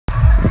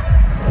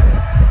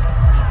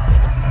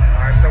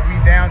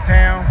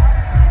downtown,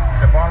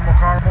 the Baltimore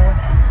Carnival.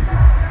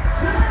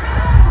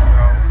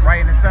 So,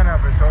 right in the center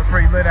of it, so it's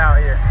pretty lit out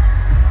here.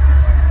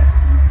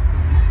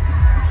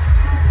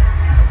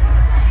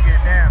 She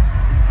getting down.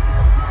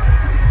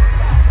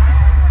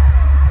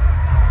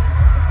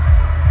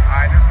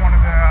 Alright, this is one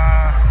of the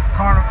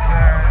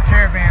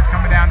caravans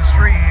coming down the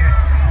street here.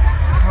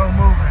 Slow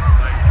moving.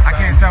 I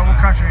can't tell what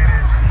country it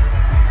is.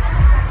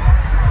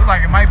 Looks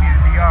like it might be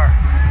the DR.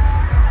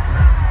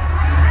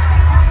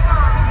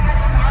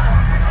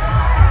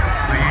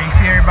 But yeah, you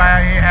see everybody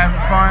out here having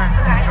fun,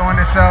 enjoying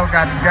themselves.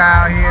 Got this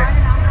guy out here.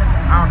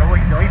 I don't know what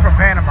he doing. He's from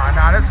Panama.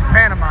 Nah, this is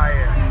Panama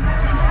here.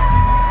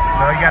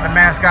 So you got the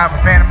mascot from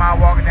Panama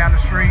walking down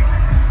the street.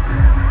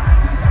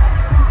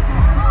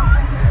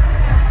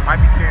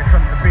 Might be scaring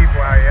some of the people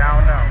out here. I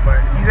don't know,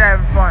 but he's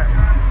having fun.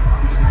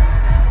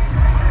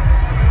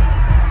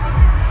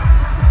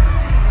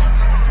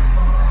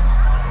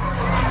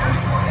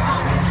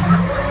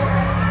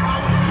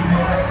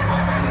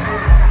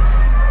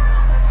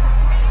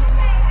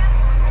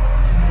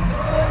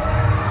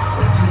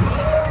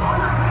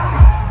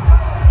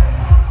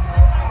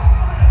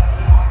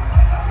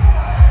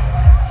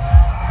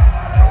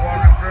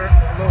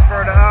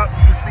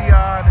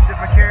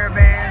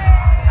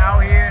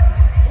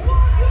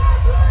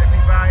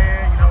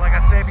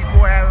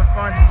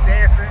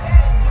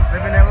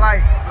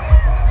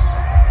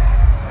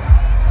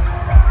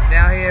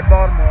 Down here in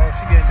Baltimore,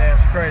 she getting down,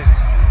 she's crazy.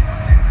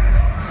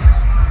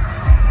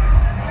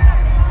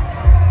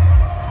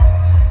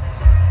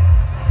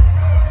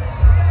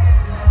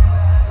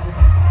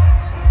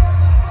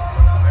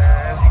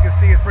 As you can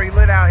see, it's pretty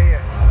lit out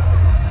here.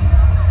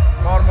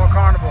 Baltimore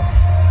Carnival,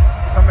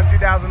 summer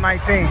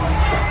 2019.